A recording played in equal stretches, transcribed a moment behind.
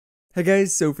Hey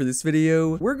guys, so for this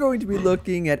video, we're going to be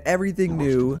looking at everything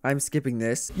new. I'm skipping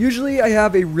this. Usually I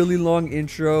have a really long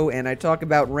intro and I talk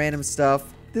about random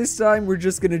stuff. This time we're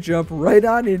just gonna jump right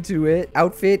on into it.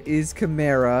 Outfit is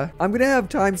Chimera. I'm gonna have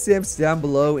timestamps down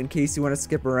below in case you want to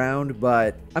skip around,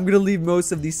 but I'm gonna leave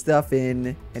most of these stuff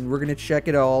in and we're gonna check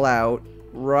it all out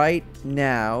right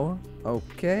now.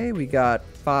 Okay, we got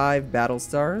 5 battle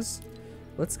stars.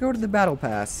 Let's go to the battle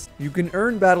pass. You can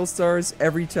earn battle stars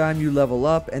every time you level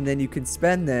up, and then you can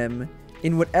spend them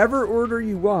in whatever order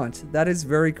you want. That is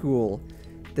very cool.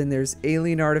 Then there's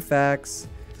alien artifacts.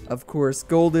 Of course,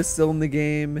 gold is still in the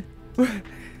game.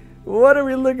 What are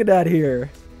we looking at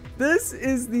here? This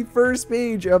is the first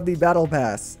page of the battle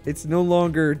pass. It's no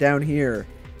longer down here.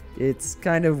 It's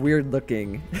kind of weird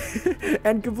looking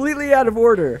and completely out of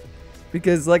order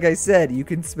because, like I said, you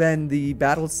can spend the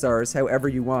battle stars however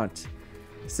you want.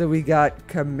 So we got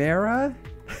Chimera,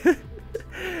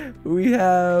 we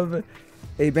have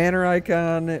a banner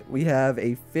icon, we have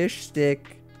a fish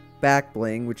stick back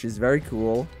bling, which is very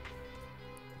cool.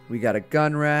 We got a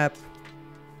gun wrap,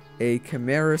 a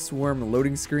Chimera swarm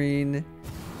loading screen,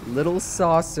 little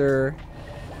saucer,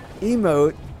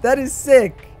 emote, that is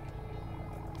sick.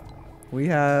 We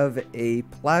have a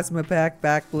plasma pack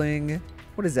back bling.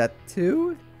 What is that,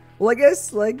 2? Well, I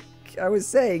guess, like I was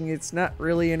saying, it's not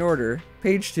really in order.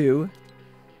 Page 2,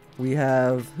 we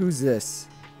have, who's this?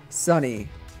 Sunny.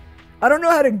 I don't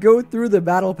know how to go through the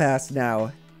battle pass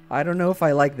now. I don't know if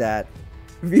I like that.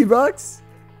 V-Bucks,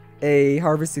 a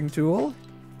harvesting tool,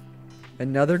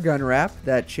 another gun wrap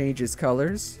that changes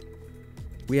colors.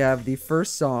 We have the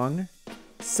first song,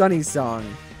 Sunny song.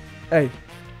 Hey.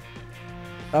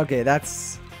 Okay,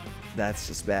 that's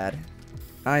just bad.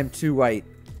 I'm too white.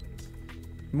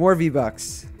 More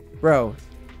V-Bucks. Bro,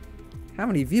 how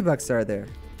many V-Bucks are there?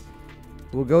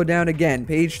 We'll go down again.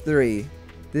 Page 3.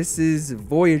 This is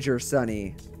Voyager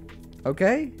Sunny.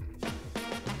 Okay?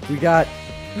 We got...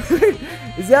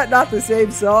 Is that not the same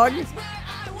song?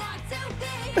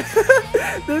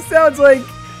 This sounds like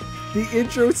the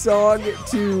intro song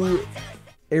to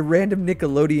a random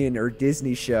Nickelodeon or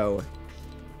Disney show.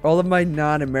 All of my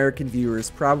non-American viewers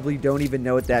probably don't even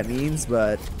know what that means,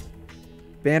 but...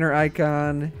 Banner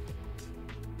icon...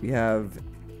 We have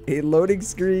a loading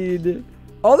screen.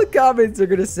 All the comments are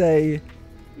gonna say,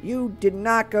 you did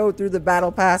not go through the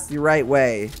battle pass the right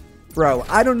way. Bro,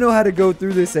 I don't know how to go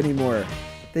through this anymore.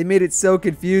 They made it so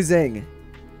confusing.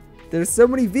 There's so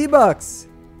many V-Bucks.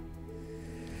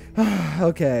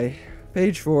 Okay,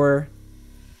 page 4.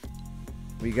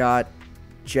 We got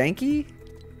Janky?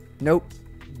 Nope.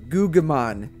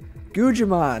 Gugamon.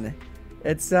 Gujamon.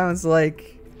 It sounds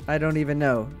like, I don't even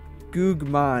know.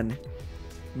 Googmon.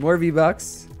 More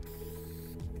V-Bucks,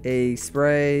 a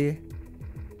spray,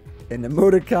 an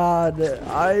emoticon.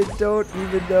 I don't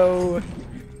even know.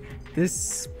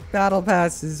 This battle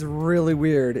pass is really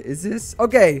weird. Is this?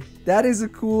 Okay, that is a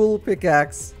cool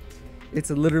pickaxe. It's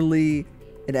literally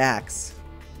an axe.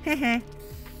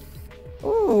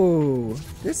 Oh,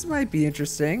 this might be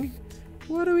interesting.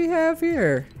 What do we have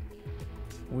here?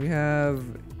 We have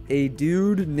a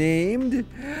dude named...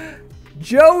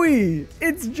 Joey!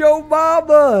 It's Joe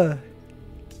Mama!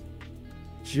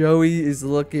 Joey is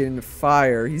looking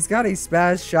fire. He's got a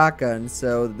spaz shotgun,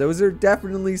 so those are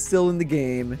definitely still in the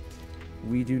game.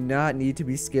 We do not need to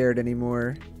be scared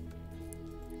anymore.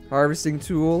 Harvesting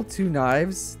tool, 2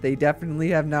 knives. They definitely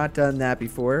have not done that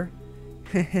before.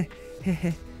 They've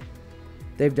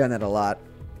done that a lot.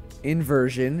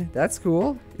 Inversion, that's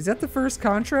cool. Is that the first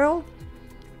contrail?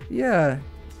 Yeah.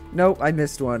 Nope, I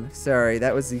missed one. Sorry,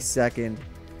 that was the second.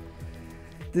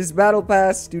 This battle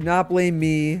pass, do not blame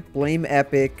me. Blame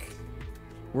Epic.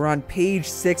 We're on page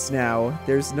 6 now.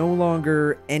 There's no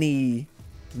longer any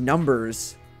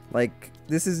numbers. Like,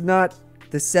 this is not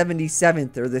the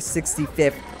 77th or the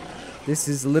 65th. This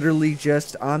is literally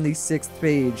just on the 6th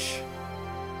page.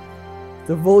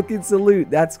 The Vulcan salute,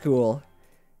 that's cool.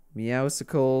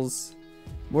 Meowsicles.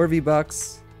 More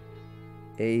V-Bucks.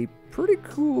 A pretty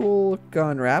cool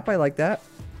gun wrap. I like that.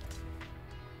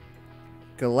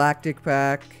 Galactic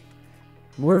pack.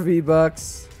 More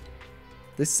V-Bucks.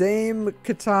 The same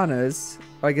katanas.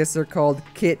 I guess they're called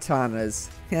kitanas.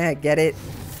 Get it?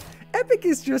 Epic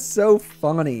is just so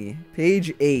funny.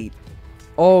 Page 8.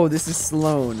 Oh, this is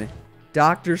Sloan.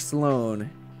 Dr. Sloan.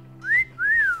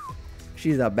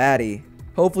 She's a baddie.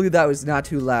 Hopefully that was not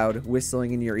too loud,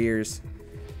 whistling in your ears.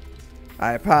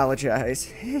 I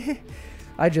apologize.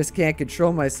 I just can't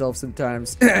control myself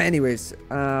sometimes. Anyways,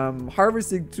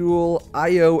 harvesting tool,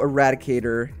 IO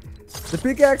eradicator. The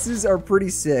pickaxes are pretty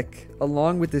sick,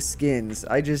 along with the skins.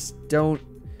 I just don't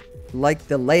like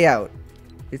the layout.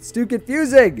 It's too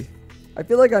confusing. I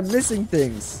feel like I'm missing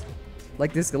things.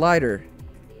 Like this glider,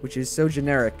 which is so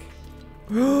generic.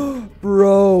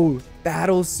 Bro,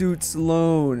 Battlesuit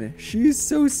Sloan. She's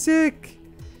so sick.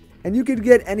 And you could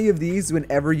get any of these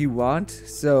whenever you want.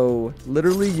 So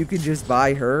literally you could just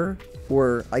buy her,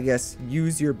 or I guess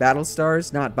use your battle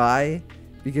stars, not buy,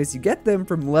 because you get them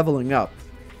from leveling up.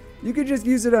 You could just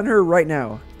use it on her right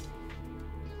now.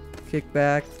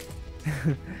 Kickback.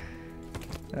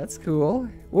 That's cool.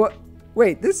 What?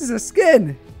 Wait, this is a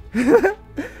skin.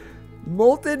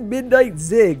 Molten Midnight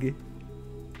Zig.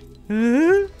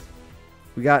 We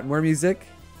got more music.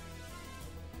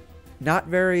 Not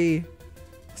very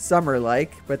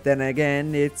summer-like, but then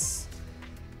again, it's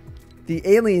the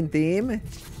alien theme.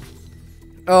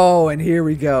 Oh, and here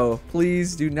we go.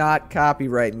 Please do not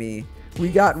copyright me. We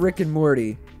got Rick and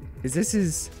Morty. Is this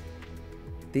his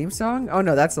theme song? Oh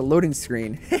no, that's a loading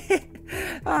screen.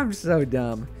 I'm so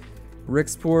dumb.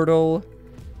 Rick's Portal.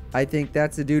 I think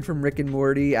that's a dude from Rick and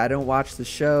Morty. I don't watch the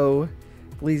show.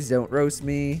 Please don't roast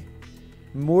me.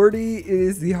 Morty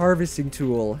is the harvesting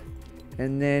tool.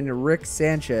 And then Rick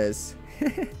Sanchez.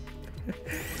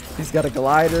 He's got a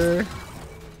glider.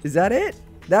 Is that it?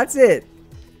 That's it.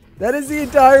 That is the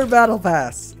entire battle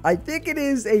pass. I think it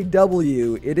is a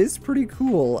W. It is pretty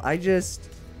cool.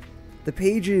 The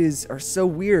pages are so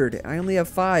weird. I only have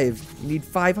 5. You need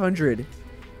 500.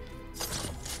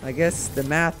 I guess the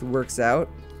math works out.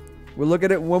 We'll look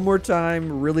at it one more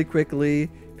time really quickly.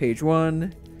 Page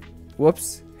 1.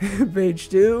 Whoops. Page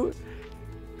 2.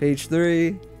 Page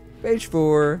 3. Page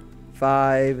 4.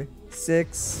 5.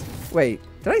 6. Wait,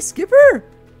 did I skip her?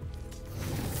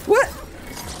 What?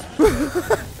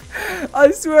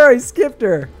 I swear I skipped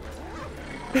her.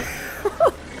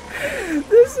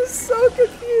 This is so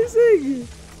confusing.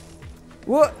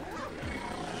 What?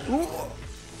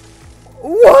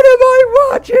 What am I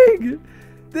watching?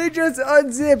 They just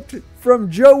unzipped from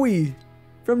Joey,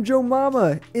 from Joe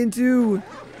Mama into...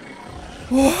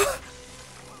 What?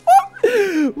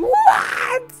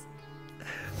 What?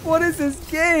 What is this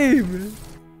game?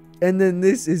 And then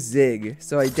this is Zig.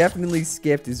 So I definitely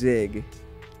skipped Zig.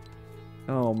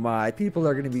 Oh my, people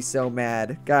are gonna be so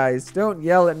mad. Guys, don't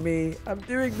yell at me. I'm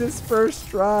doing this first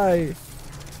try.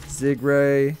 Zig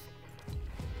Ray.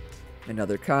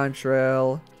 Another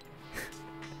contrail.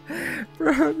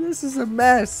 Bro, this is a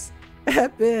mess.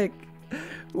 Epic.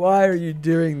 Why are you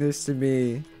doing this to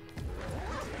me?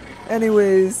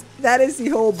 Anyways, that is the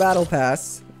whole battle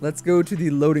pass. Let's go to the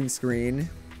loading screen.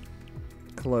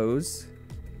 Close.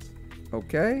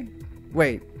 Okay.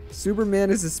 Wait.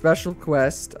 Superman is a special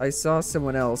quest. I saw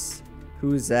someone else.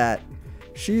 Who's that?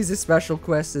 She's a special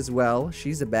quest as well.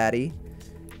 She's a baddie.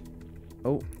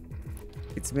 Oh.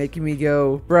 It's making me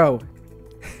go, bro.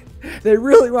 They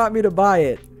really want me to buy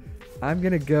it. I'm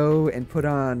gonna go and put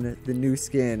on the new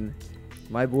skin.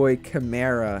 My boy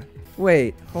Chimera.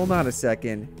 Wait, hold on a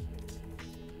second.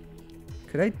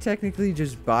 Could I technically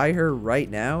just buy her right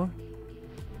now?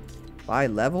 Buy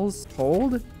levels?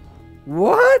 Hold?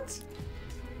 What?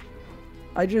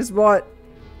 I just bought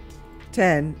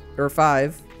 10 or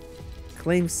 5.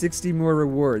 Claim 60 more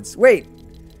rewards. Wait.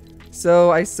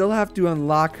 So I still have to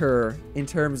unlock her in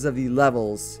terms of the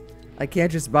levels. I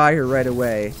can't just buy her right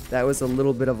away. That was a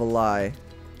little bit of a lie.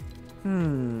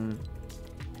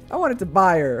 I wanted to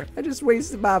buy her. I just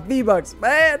wasted my V-Bucks,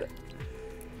 man.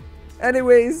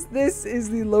 Anyways, this is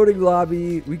the loading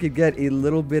lobby. We could get a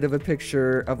little bit of a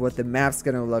picture of what the map's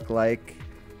gonna look like.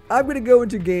 I'm gonna go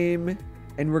into game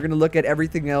and we're gonna look at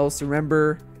everything else.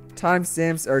 Remember,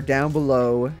 timestamps are down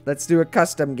below. Let's do a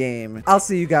custom game. I'll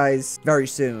see you guys very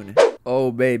soon.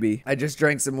 Oh baby, I just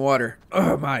drank some water.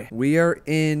 Oh my. We are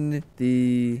in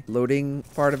the loading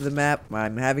part of the map.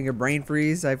 I'm having a brain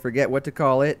freeze. I forget what to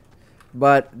call it.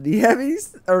 But the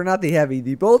heavies, or not the heavy,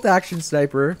 the bolt action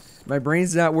sniper, my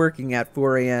brain's not working at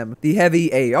 4 AM. The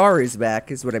heavy AR is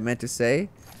back, is what I meant to say.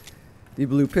 The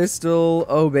blue pistol,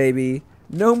 oh baby.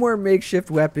 No more makeshift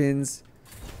weapons.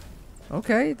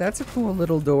 Okay, that's a cool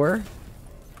little door.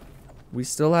 We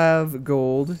still have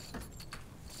gold.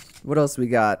 What else we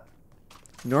got?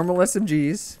 Normal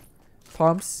SMGs.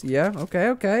 Pumps, yeah,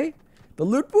 okay. The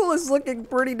loot pool is looking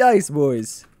pretty nice,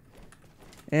 boys.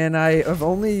 And I have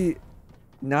only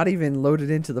not even loaded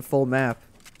into the full map.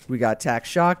 We got tac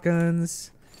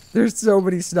shotguns. There's so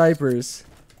many snipers.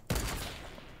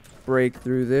 Break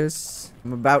through this.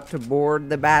 I'm about to board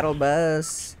the battle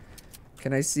bus.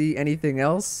 Can I see anything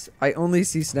else? I only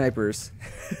see snipers.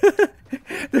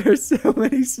 There's so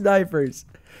many snipers.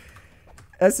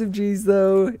 SMGs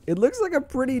though, it looks like a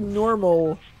pretty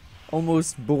normal,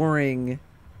 almost boring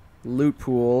loot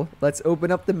pool. Let's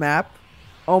open up the map.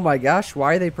 Oh my gosh,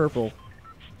 why are they purple?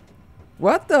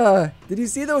 What the? Did you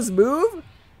see those move?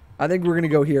 I think we're gonna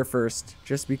go here first,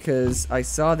 just because I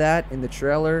saw that in the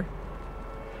trailer.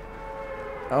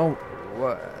 Oh,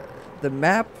 the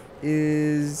map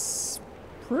is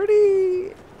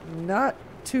pretty not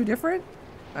too different.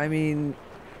 I mean,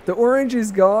 the orange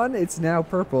is gone. It's now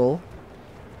purple.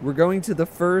 We're going to the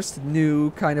first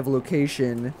new kind of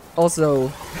location.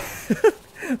 Also,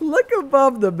 look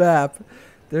above the map.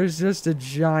 There's just a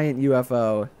giant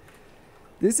UFO.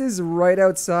 This is right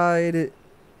outside,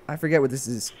 I forget what this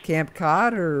is, Camp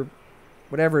Cod or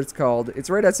whatever it's called.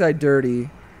 It's right outside Dirty.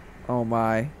 Oh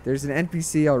my, there's an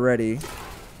NPC already.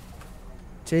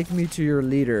 Take me to your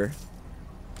leader.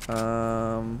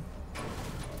 I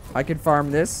can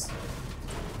farm this.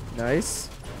 Nice.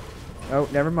 Oh,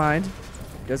 never mind.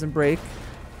 Doesn't break.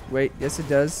 Wait, yes it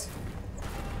does.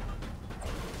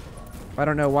 I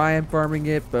don't know why I'm farming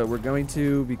it, but we're going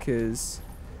to because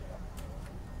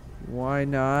why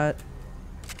not?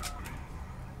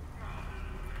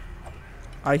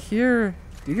 I hear,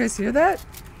 do you guys hear that?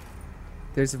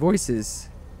 There's voices,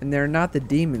 and they're not the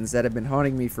demons that have been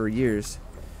haunting me for years.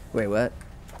 Wait, what?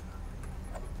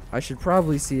 I should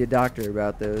probably see a doctor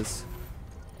about those.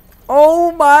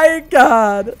 Oh my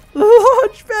god!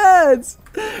 Launch pads!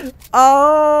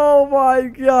 Oh my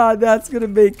god, that's gonna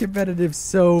make competitive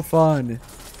so fun.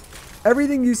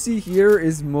 Everything you see here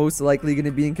is most likely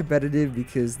gonna be in competitive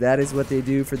because that is what they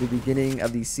do for the beginning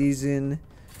of the season.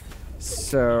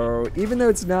 So, even though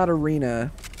it's not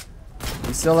arena,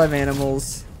 we still have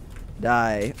animals.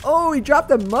 Die. Oh, he dropped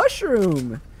a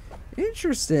mushroom!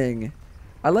 Interesting.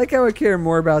 I like how I care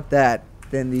more about that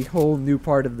than the whole new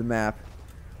part of the map.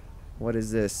 What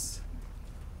is this?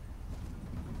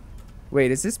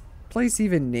 Wait, is this place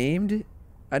even named?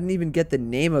 I didn't even get the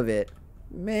name of it.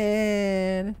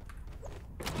 Man.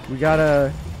 We got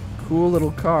a cool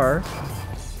little car.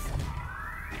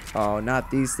 Oh,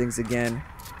 not these things again.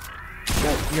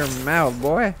 Shut your mouth,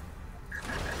 boy.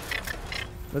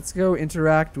 Let's go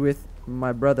interact with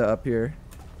my brother up here.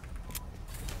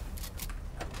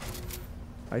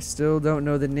 I still don't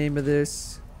know the name of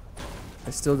this. I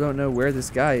still don't know where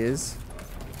this guy is.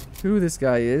 Who this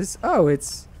guy is. Oh,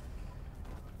 it's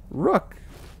Rook.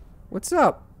 What's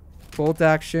up? Bolt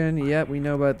action. Yep, we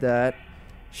know about that.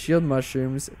 Shield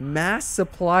mushrooms. Mass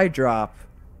supply drop.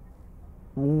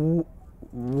 What?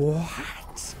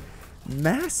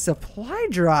 Mass supply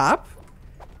drop?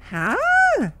 Huh?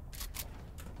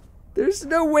 There's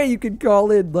no way you could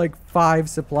call in like 5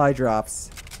 supply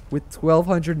drops with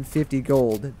 1,250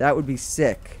 gold. That would be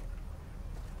sick.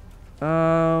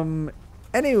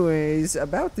 Anyways,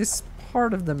 about this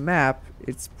part of the map,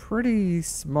 it's pretty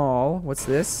small. What's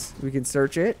this? We can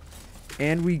search it,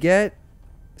 and we get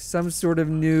some sort of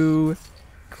new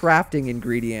crafting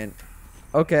ingredient.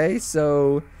 Okay,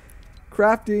 so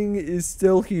crafting is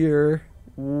still here.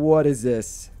 What is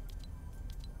this?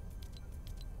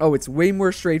 Oh, it's way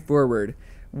more straightforward.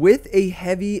 With a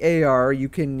heavy AR, you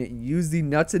can use the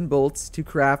nuts and bolts to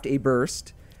craft a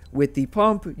burst. With the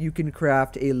pump, you can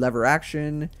craft a lever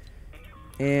action.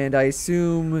 And I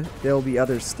assume there'll be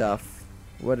other stuff.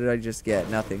 What did I just get?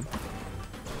 Nothing.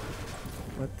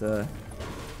 What the?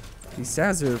 These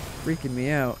sounds are freaking me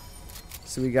out.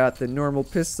 So we got the normal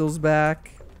pistols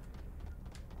back.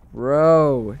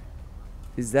 Bro.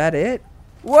 Is that it?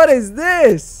 What is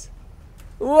this?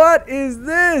 What is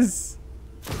this?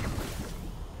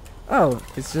 Oh,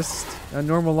 it's just a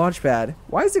normal launch pad.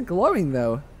 Why is it glowing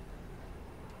though?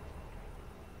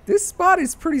 This spot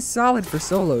is pretty solid for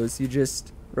solos. You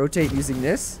just rotate using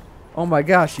this. Oh my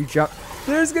gosh, you jump.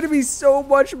 There's gonna be so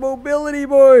much mobility,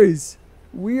 boys.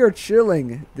 We are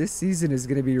chilling. This season is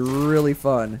gonna be really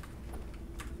fun.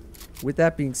 With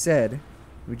that being said,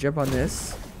 we jump on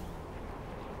this.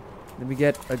 Then we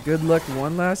get a good look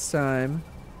one last time.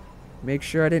 Make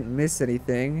sure I didn't miss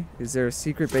anything. Is there a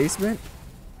secret basement?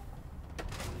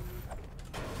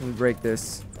 Let me break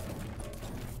this.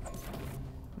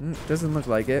 Doesn't look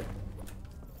like it.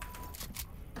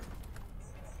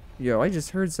 Yo, I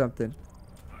just heard something.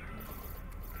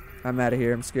 I'm out of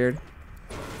here. I'm scared.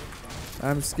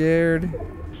 I'm scared.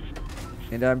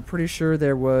 And I'm pretty sure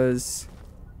there was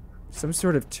some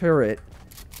sort of turret.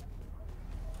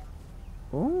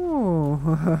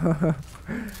 Oh.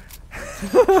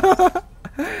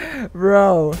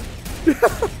 Bro.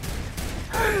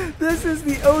 This is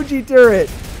the OG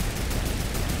turret.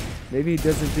 Maybe it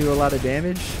doesn't do a lot of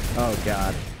damage. Oh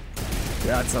god.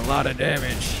 That's a lot of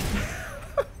damage.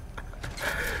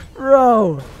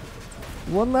 Bro.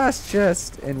 One last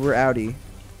chest and we're outie.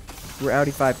 We're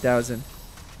outie 5,000.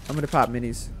 I'm gonna pop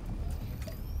minis.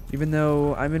 Even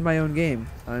though I'm in my own game,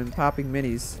 I'm popping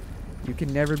minis. You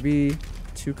can never be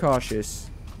too cautious.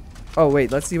 Oh,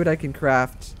 wait. Let's see what I can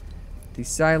craft. The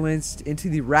silenced into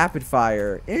the rapid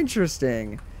fire.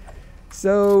 Interesting.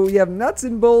 So, you have nuts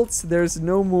and bolts. There's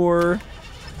no more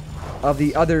of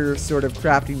the other sort of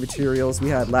crafting materials we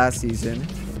had last season.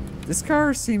 This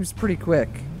car seems pretty quick.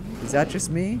 Is that just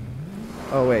me?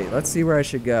 Oh, wait. Let's see where I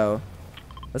should go.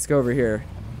 Let's go over here.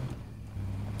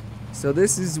 So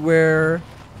this is where...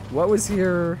 What was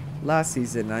here last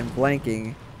season? I'm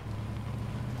blanking.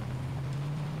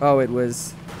 Oh, it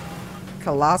was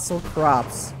Colossal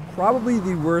Crops. Probably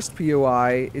the worst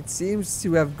POI. It seems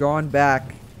to have gone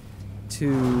back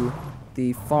to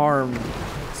the farm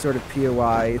sort of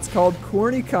POI. It's called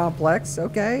Corny Complex.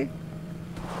 Okay.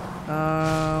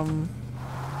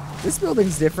 This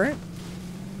building's different.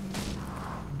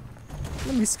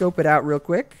 Let me scope it out real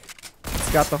quick.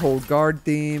 It's got the whole guard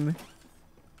theme.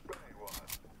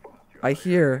 I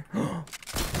hear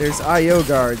there's IO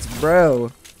guards,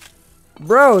 bro.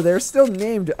 Bro, they're still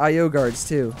named IO guards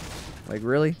too. Like,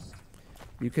 really?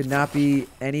 You could not be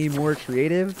any more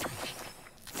creative?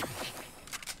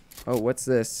 Oh, what's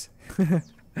this?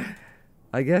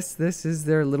 I guess this is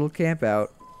their little camp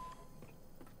out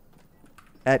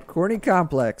at Corny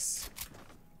Complex.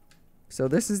 So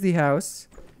this is the house.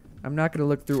 I'm not gonna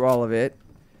look through all of it.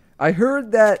 I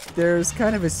heard that there's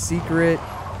kind of a secret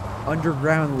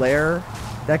underground lair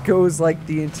that goes like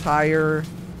the entire,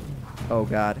 oh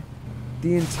god,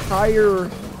 the entire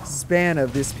span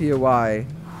of this POI.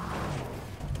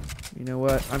 You know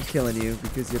what? I'm killing you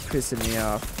because you're pissing me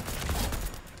off.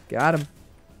 Got him.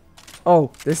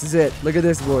 Oh, this is it. Look at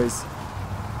this, boys.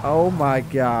 Oh my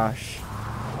gosh.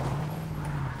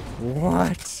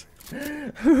 What?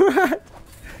 What?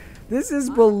 This is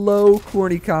below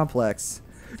Corny Complex.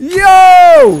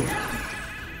 Yo!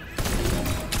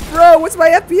 Bro, what's my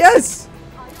FPS?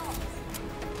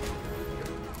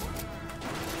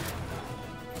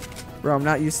 Bro, I'm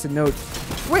not used to no...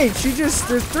 Wait, there's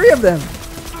 3 of them.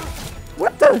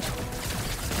 What the?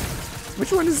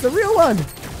 Which one is the real one?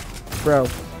 Bro.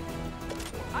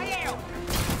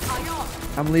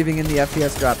 I'm leaving in the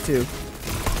FPS drop too.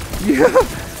 Yeah.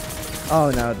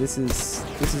 Oh no, this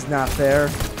is not fair.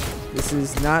 This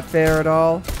is not fair at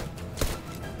all.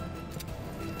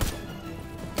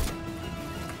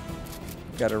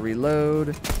 Gotta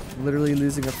reload. I'm literally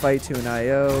losing a fight to an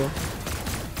IO.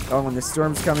 Oh, and the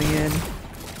storm's coming in.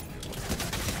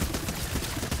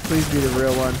 Please be the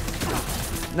real one.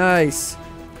 Nice.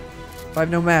 5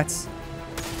 no mats.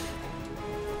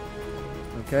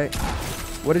 Okay.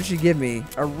 What did she give me?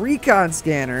 A recon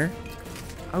scanner.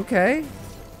 Okay.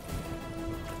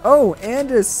 Oh,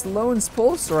 and a Sloan's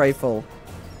pulse rifle.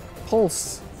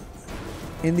 Pulse.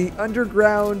 In the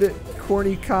underground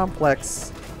Corny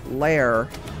Complex lair,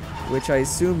 which I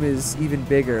assume is even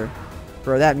bigger.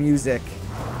 Bro, that music.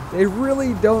 They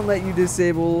really don't let you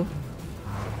disable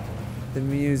the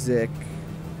music.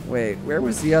 Wait, where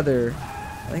was the other?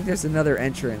 I think there's another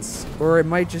entrance. Or it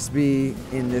might just be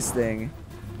in this thing.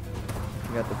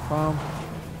 We got the pump.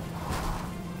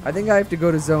 I think I have to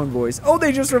go to zone, boys. Oh,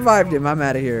 they just revived him. I'm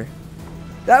out of here.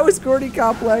 That was Corny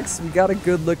Complex. We got a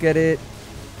good look at it.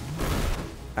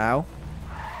 Ow.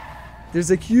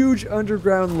 There's a huge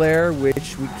underground lair,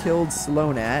 which we killed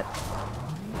Sloan at.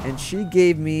 And she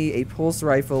gave me a pulse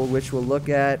rifle, which we'll look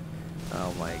at.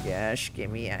 Oh my gosh, get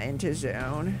me into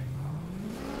zone.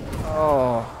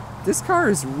 Oh, this car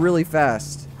is really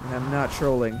fast, and I'm not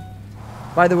trolling.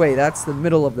 By the way, that's the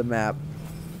middle of the map.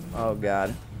 Oh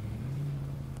god.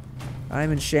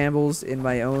 I'm in shambles in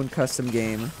my own custom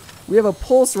game. We have a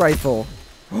pulse rifle.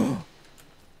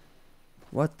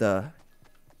 What the?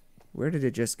 Where did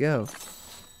it just go?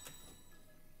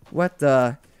 What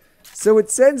the? So it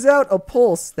sends out a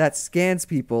pulse that scans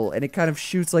people, and it kind of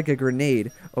shoots like a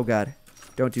grenade. Oh god.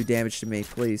 Don't do damage to me,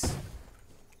 please.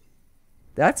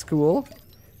 That's cool.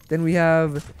 Then we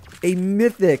have a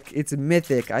mythic. It's a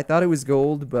mythic. I thought it was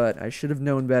gold, but I should have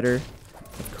known better.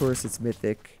 Of course it's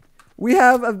mythic. We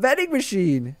have a vending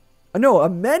machine. No, a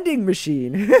mending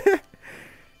machine.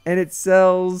 And it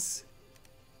sells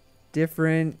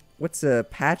different... What's a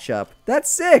patch up? That's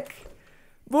sick!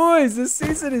 Boys, this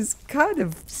season is kind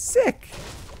of sick.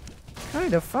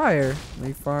 Kind of fire. Let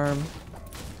me farm.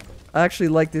 I actually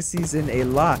like this season a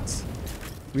lot.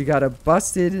 We got a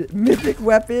busted mythic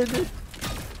weapon.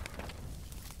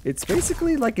 It's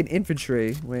basically like an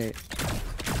infantry. Wait.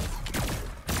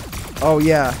 Oh,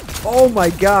 yeah. Oh, my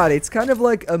God. It's kind of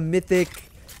like a mythic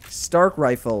Stark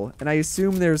rifle. And I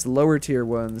assume there's lower tier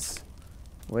ones.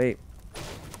 Wait.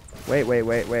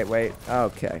 Wait.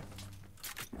 Okay.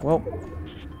 Well,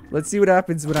 let's see what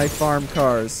happens when I farm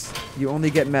cars. You only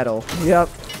get metal. Yep.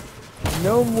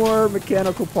 No more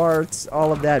mechanical parts,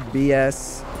 all of that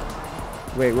BS.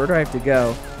 Wait, where do I have to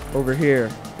go? Over here.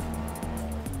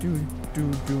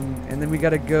 And then we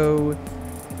gotta go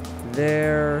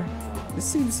there. This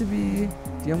seems to be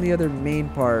the only other main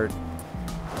part.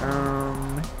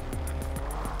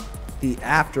 The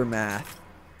aftermath.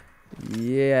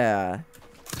 Yeah.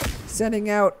 Sending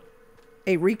out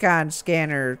a recon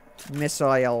scanner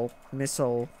missile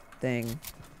thing.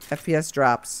 FPS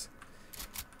drops.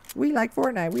 We like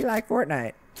Fortnite. We like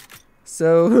Fortnite.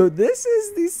 So this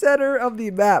is the center of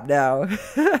the map now.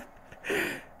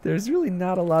 There's really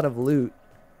not a lot of loot.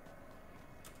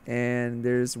 And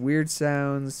there's weird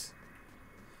sounds.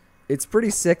 It's pretty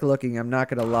sick looking, I'm not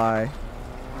gonna lie.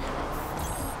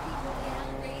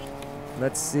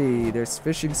 Let's see, there's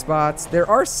fishing spots. There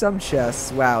are some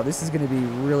chests. Wow, this is gonna be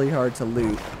really hard to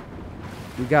loot.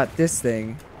 We got this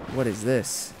thing. What is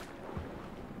this?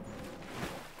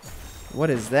 What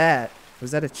is that?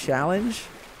 Was that a challenge?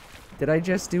 Did I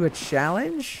just do a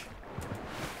challenge?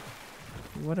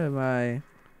 What am I?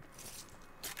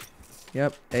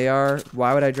 Yep, AR.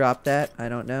 Why would I drop that? I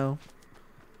don't know.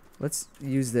 Let's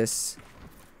use this.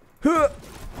 Let's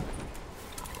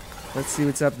see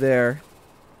what's up there.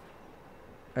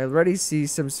 I already see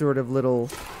some sort of little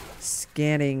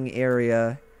scanning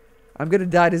area. I'm gonna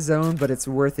die to zone, but it's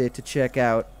worth it to check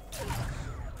out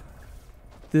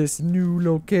this new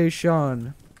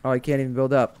location. Oh, I can't even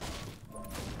build up.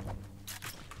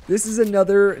 This is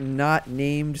another not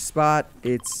named spot.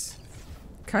 It's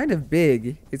kind of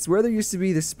big. It's where there used to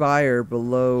be the spire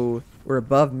below or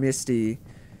above Misty.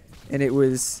 And it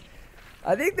was,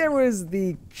 I think there was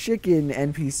the chicken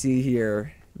NPC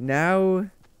here. Now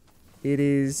it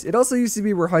is, it also used to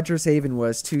be where Hunter's Haven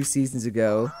was 2 seasons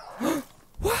ago.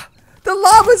 What? The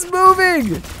lava's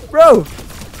moving! Bro!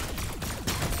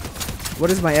 What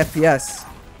is my FPS?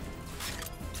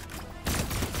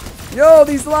 Yo,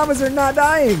 these llamas are not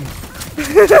dying!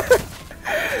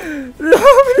 No,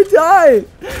 I'm gonna die!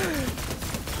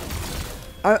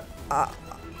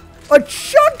 A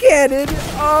chunk cannon?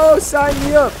 Oh, sign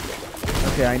me up!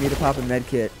 Okay, I need to pop a med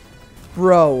kit.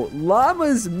 Bro,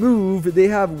 llamas move. They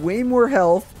have way more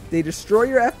health. They destroy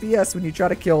your FPS when you try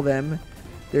to kill them.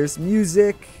 There's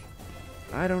music.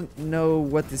 I don't know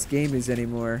what this game is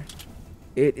anymore.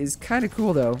 It is kind of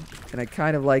cool though, and I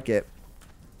kind of like it.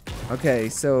 Okay,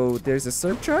 so there's a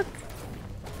surf truck,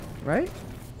 right?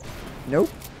 Nope.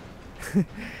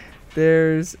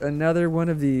 There's another one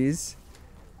of these.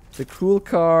 The cool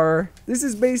car. This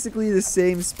is basically the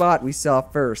same spot we saw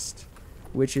first,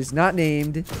 which is not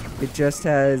named. It just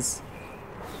has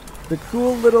the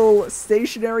cool little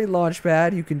stationary launch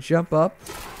pad. You can jump up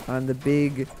on the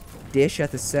big dish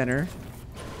at the center.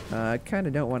 I kind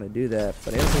of don't want to do that,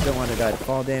 but I also don't want to die to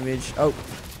fall damage. Oh.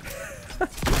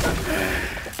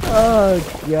 Oh,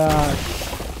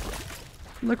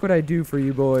 gosh. Look what I do for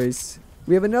you boys.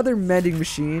 We have another mending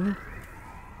machine.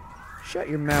 Shut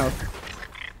your mouth.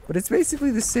 But it's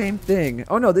basically the same thing.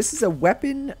 Oh, no, this is a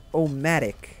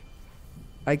weapon-o-matic.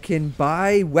 I can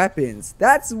buy weapons.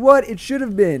 That's what it should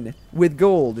have been with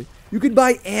gold. You could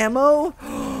buy ammo?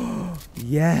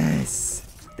 Yes.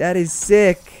 That is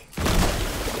sick.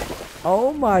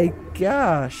 Oh my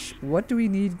gosh. What do we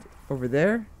need over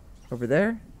there? Over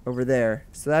there? Over there.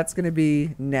 So that's going to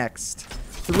be next.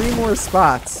 3 more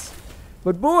spots.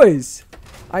 But boys,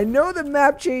 I know the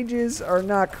map changes are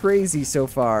not crazy so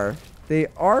far. They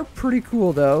are pretty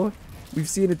cool though. We've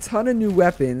seen a ton of new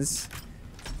weapons.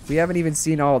 We haven't even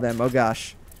seen all of them. Oh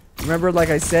gosh. Remember, like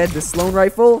I said, the Sloan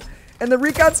rifle and the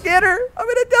recon scanner? I'm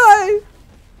gonna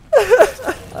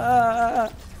die!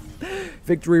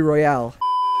 Victory Royale.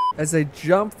 As I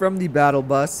jump from the battle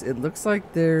bus, it looks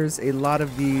like there's a lot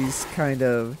of these kind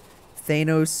of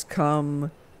Thanos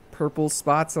come purple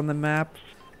spots on the map.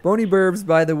 Bony Burbs,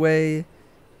 by the way,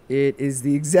 it is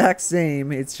the exact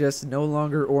same. It's just no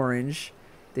longer orange.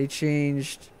 They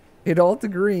changed it all to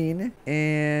green,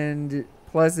 and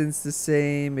Pleasant's the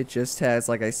same. It just has,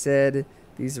 like I said,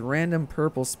 these random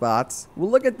purple spots.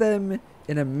 We'll look at them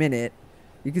in a minute.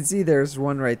 You can see there's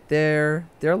one right there.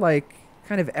 They're like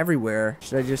kind of everywhere.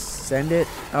 Should I just send it?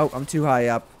 Oh, I'm too high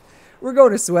up. We're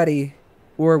going to Sweaty,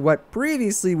 or what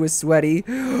previously was Sweaty.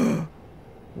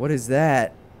 What is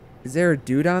that? Is there a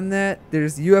dude on that?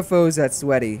 There's UFOs at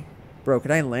Sweaty. Bro,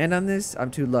 can I land on this? I'm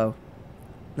too low.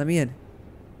 Let me in.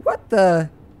 What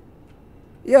the?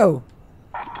 Yo.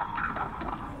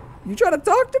 You trying to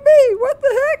talk to me? What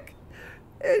the heck?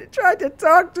 It tried to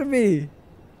talk to me.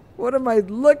 What am I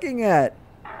looking at?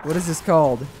 What is this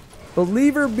called?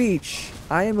 Believer Beach.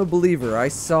 I am a believer. I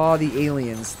saw the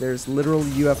aliens. There's literal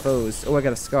UFOs. Oh, I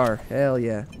got a scar. Hell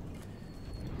yeah.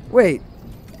 Wait.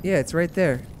 Yeah, it's right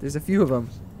there. There's a few of them.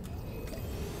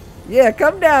 Yeah,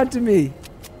 come down to me.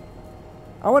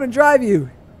 I want to drive you.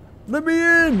 Let me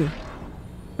in.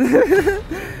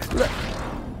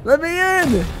 let me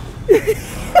in.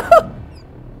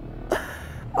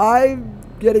 I'm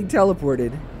getting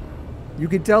teleported. You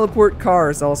can teleport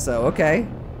cars also. Okay.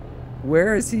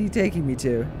 Where is he taking me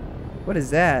to? What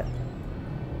is that?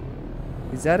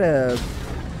 Is that a...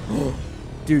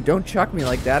 Dude, don't chuck me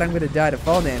like that. I'm going to die to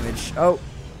fall damage. Oh.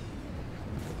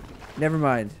 Never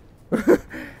mind.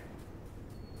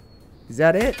 Is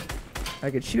that it?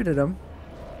 I could shoot at him.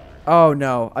 Oh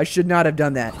no, I should not have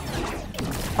done that.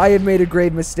 I have made a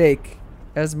grave mistake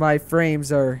as my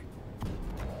frames are...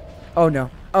 Oh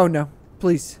no. Oh no.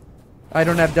 Please. I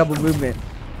don't have double movement.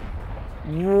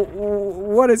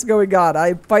 What is going on?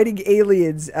 I'm fighting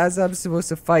aliens as I'm supposed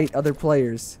to fight other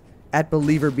players at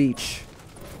Believer Beach.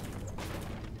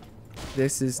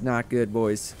 This is not good,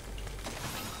 boys.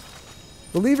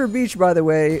 Believer Beach, by the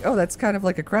way, oh, that's kind of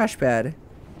like a crash pad.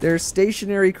 There's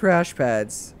stationary crash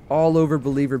pads all over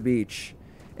Believer Beach.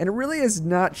 And it really has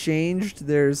not changed.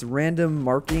 There's random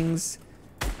markings.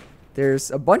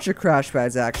 There's a bunch of crash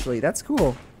pads, actually. That's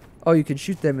cool. Oh, you can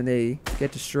shoot them and they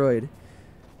get destroyed.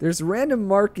 There's random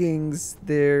markings.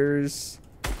 There's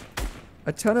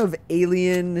a ton of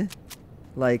alien,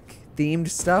 like, themed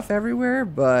stuff everywhere,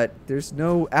 but there's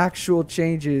no actual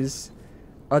changes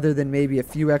other than maybe a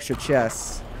few extra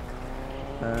chests.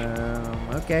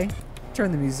 Okay.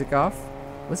 Turn the music off.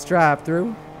 Let's drive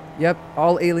through. Yep,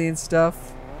 all alien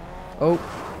stuff. Oh,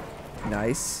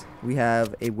 nice. We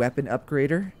have a weapon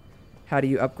upgrader. How do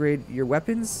you upgrade your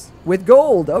weapons? With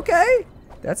gold. Okay,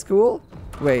 that's cool.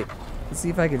 Wait, let's see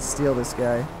if I can steal this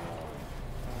guy.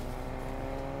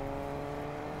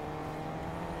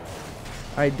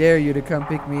 I dare you to come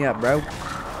pick me up, bro.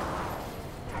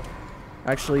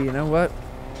 Actually, you know what?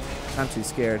 I'm too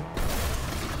scared.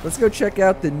 Let's go check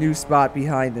out the new spot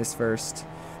behind this first.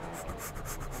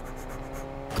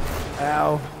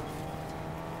 Ow.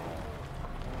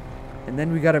 And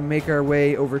then we gotta make our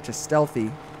way over to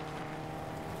Stealthy.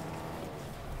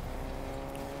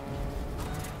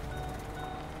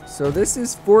 So this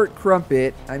is Fort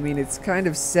Crumpet. I mean, it's kind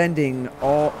of sending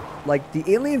all... Like, the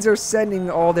aliens are sending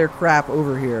all their crap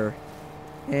over here.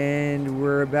 And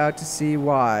we're about to see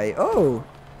why. Oh!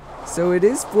 So it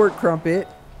is Fort Crumpet.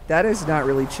 That has not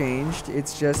really changed.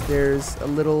 It's just there's a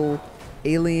little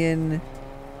alien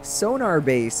sonar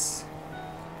base.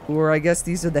 Or I guess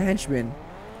these are the henchmen.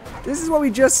 This is what we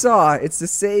just saw. It's the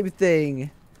same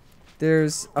thing.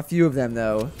 There's a few of them,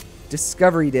 though.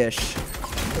 Discovery dish.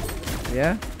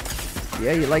 Yeah?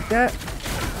 Yeah, you like that?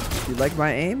 You like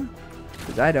my aim?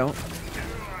 Because I don't.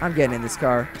 I'm getting in this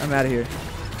car. I'm out of here.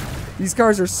 These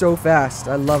cars are so fast.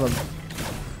 I love them.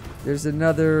 There's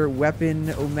another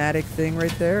weapon-o-matic thing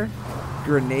right there.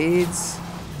 Grenades.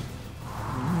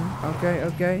 Okay,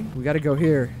 okay. We gotta go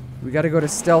here. We gotta go to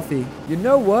Stealthy. You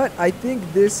know what? I think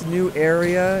this new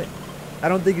area, I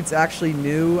don't think it's actually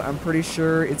new. I'm pretty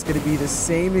sure it's gonna be the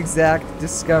same exact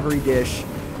discovery dish.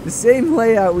 The same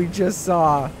layout we just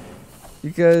saw.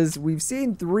 Because we've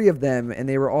seen 3 of them and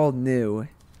they were all new.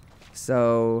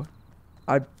 So,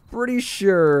 I'm pretty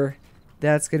sure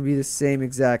that's gonna be the same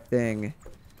exact thing.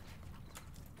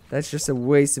 That's just a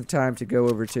waste of time to go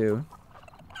over to.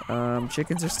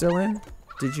 Chickens are still in?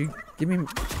 Did you give me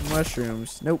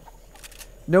mushrooms? Nope.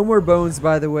 No more bones,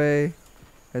 by the way,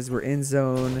 as we're in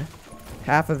zone.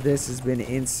 Half of this has been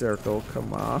in circle.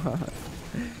 Come on.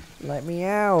 Let me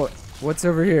out. What's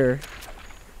over here?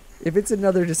 If it's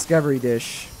another discovery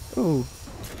dish. Ooh.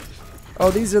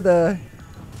 Oh, these are the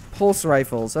pulse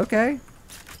rifles. Okay.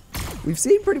 We've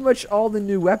seen pretty much all the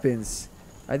new weapons.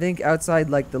 I think outside,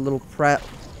 like, the little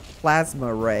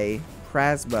plasma ray.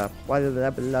 Plasma.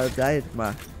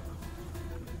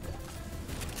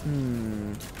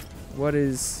 What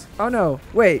is... Oh, no.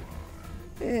 Wait.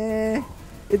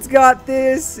 It's got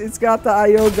this. It's got the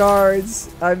IO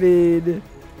guards. I mean...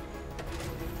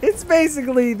 It's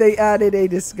basically they added a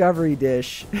discovery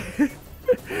dish.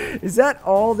 Is that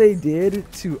all they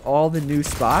did to all the new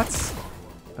spots?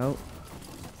 Oh.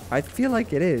 I feel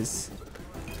like it is.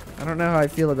 I don't know how I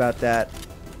feel about that.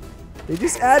 They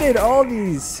just added all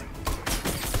these.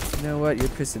 You know what? You're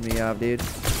pissing me off, dude.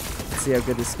 Let's see how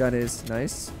good this gun is.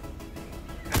 Nice.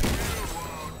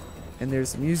 And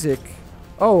there's music.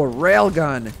 Oh, a rail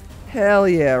gun. Hell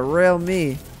yeah, rail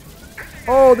me.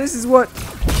 Oh, this is what...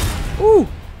 Ooh.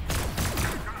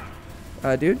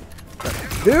 Dude?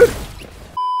 Dude!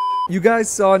 You guys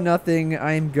saw nothing.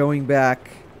 I am going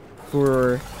back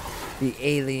for the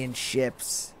alien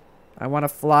ships. I want to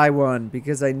fly one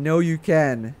because I know you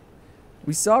can.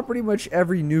 We saw pretty much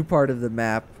every new part of the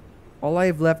map. All I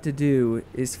have left to do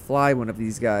is fly one of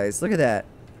these guys. Look at that.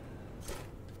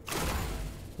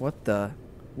 What the?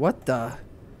 What the?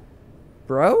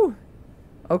 Bro?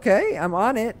 Okay, I'm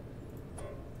on it.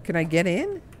 Can I get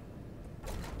in?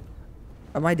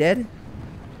 Am I dead?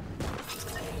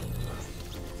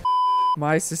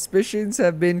 My suspicions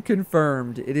have been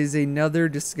confirmed. It is another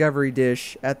discovery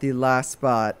dish at the last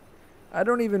spot. I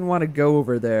don't even want to go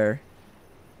over there.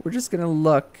 We're just gonna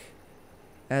look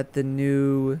at the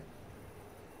new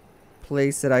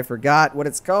place that I forgot what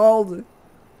it's called.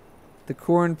 The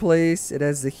corn place. It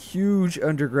has a huge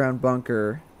underground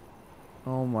bunker.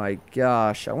 Oh my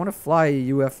gosh. I want to fly a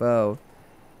UFO.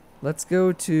 Let's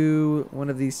go to one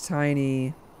of these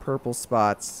tiny purple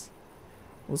spots.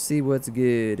 We'll see what's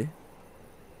good.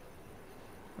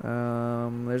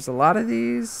 There's a lot of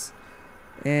these.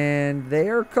 And they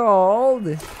are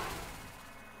called...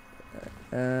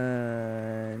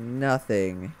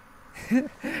 nothing.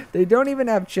 They don't even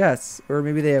have chests. Or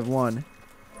maybe they have one.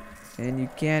 And you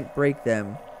can't break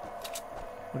them.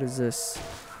 What is this?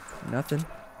 Nothing.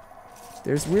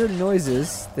 There's weird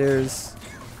noises. There's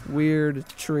weird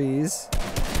trees.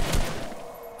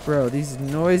 Bro, these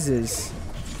noises.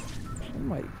 Oh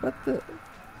my, what the?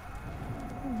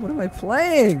 What am I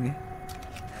playing?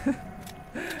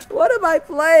 What am I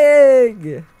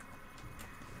playing?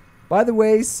 By the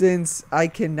way, since I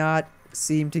cannot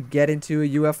seem to get into a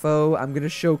UFO, I'm going to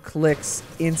show clicks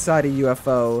inside a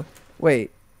UFO.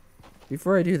 Wait.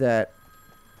 Before I do that.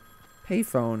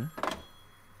 Payphone.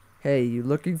 Hey, you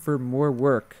looking for more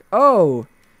work? Oh!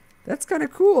 That's kind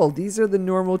of cool. These are the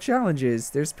normal challenges.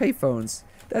 There's payphones.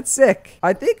 That's sick.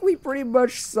 I think we pretty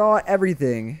much saw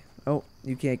everything. Oh,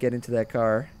 you can't get into that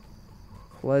car.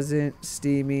 Pleasant,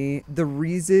 steamy. The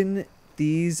reason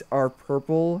these are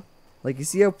purple, like you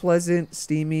see how pleasant,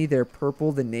 steamy, they're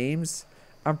purple, the names?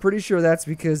 I'm pretty sure that's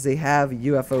because they have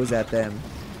UFOs at them.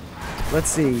 Let's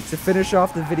see. To finish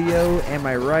off the video, am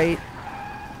I right?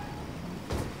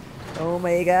 Oh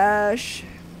my gosh.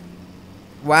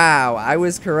 Wow, I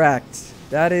was correct.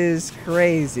 That is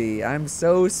crazy. I'm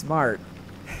so smart.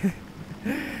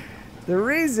 The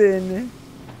reason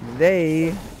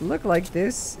they look like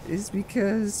this is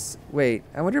because... Wait,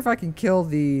 I wonder if I can kill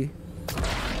the...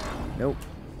 Nope.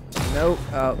 Nope.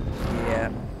 Oh,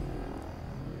 yeah.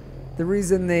 The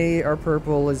reason they are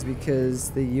purple is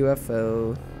because the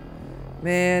UFO...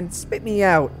 Man, spit me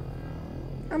out.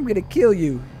 I'm gonna kill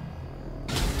you.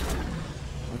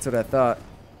 That's what I thought.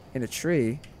 In a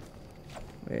tree?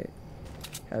 Wait.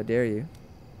 How dare you?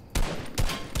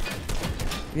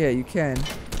 Yeah, you can.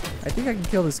 I think I can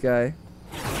kill this guy.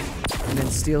 And then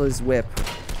steal his whip.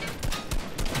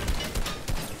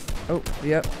 Oh,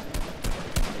 yep.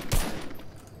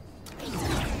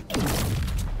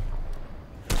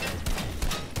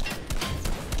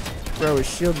 Bro, his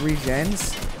shield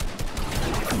regens.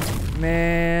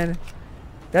 Man.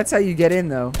 That's how you get in,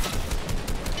 though.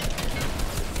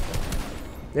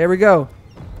 There we go.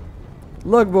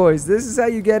 Look, boys, this is how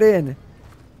you get in.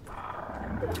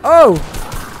 Oh!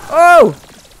 Oh!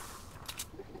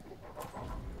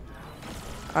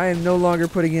 I am no longer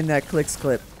putting in that clicks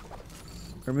clip.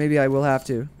 Or maybe I will have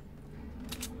to.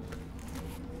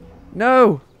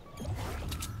 No!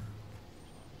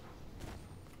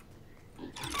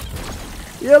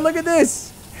 Yeah, look at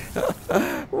this!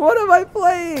 What am I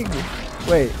playing?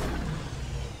 Wait.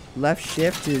 Left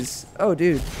shift is... Oh,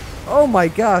 dude. Oh my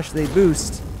gosh, they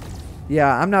boost.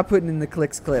 Yeah, I'm not putting in the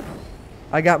clicks clip.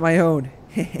 I got my own.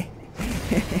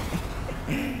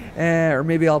 Or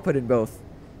maybe I'll put in both.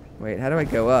 Wait, how do I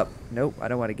go up? Nope, I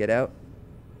don't want to get out.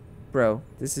 Bro,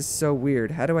 this is so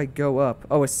weird. How do I go up?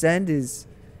 Oh, ascend is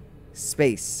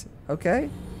space. Okay,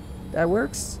 that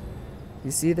works. You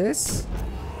see this?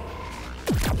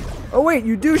 Oh wait,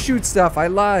 you do shoot stuff. I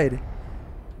lied.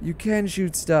 You can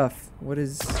shoot stuff. What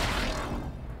is...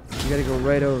 You gotta go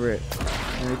right over it.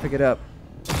 Let me pick it up.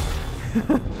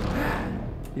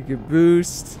 You can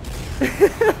boost.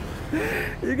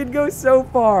 You can go so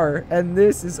far. And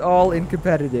this is all in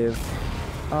competitive.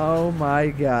 Oh my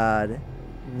god.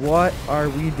 What are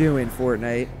we doing,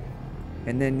 Fortnite?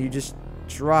 And then you just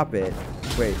drop it.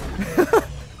 Wait.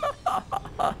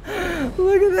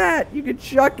 Look at that. You can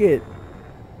chuck it.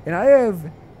 And I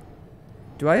have...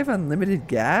 Do I have unlimited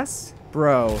gas?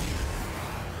 Bro.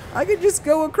 I could just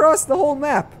go across the whole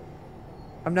map.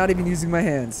 I'm not even using my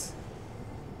hands.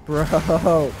 Bro.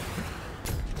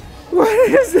 What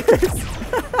is this?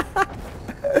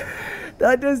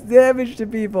 That does damage to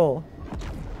people.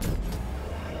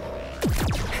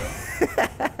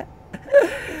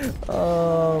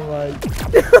 Oh my.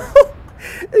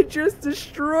 It just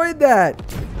destroyed that.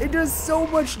 It does so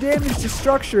much damage to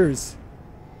structures.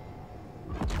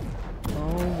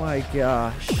 Oh my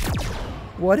gosh.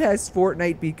 What has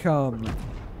Fortnite become?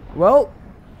 Well,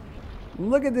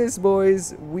 look at this,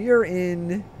 boys. We are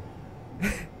in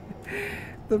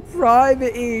the prime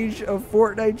age of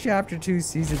Fortnite Chapter 2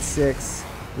 Season 6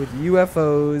 with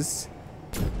UFOs.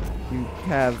 You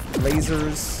have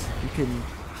lasers. You can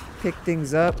pick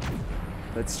things up.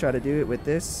 Let's try to do it with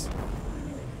this.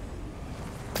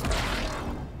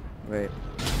 Wait.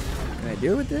 Can I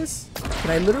do it with this?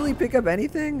 Can I literally pick up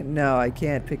anything? No, I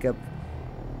can't pick up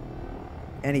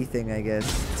anything, I guess.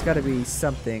 It's got to be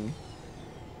something.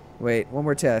 Wait, one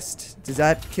more test. Does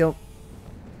that kill?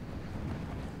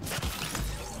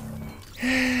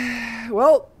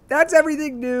 Well, that's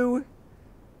everything new.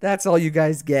 That's all you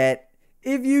guys get.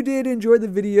 If you did enjoy the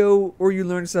video or you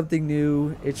learned something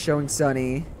new, it's showing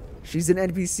Sunny. She's an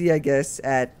NPC, I guess,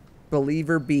 at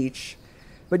Believer Beach.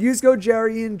 But use code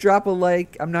itsJerian, drop a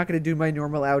like. I'm not going to do my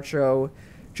normal outro.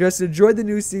 Just enjoy the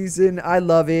new season. I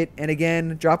love it. And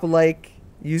again, drop a like.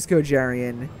 Use code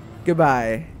itsJerian.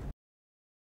 Goodbye.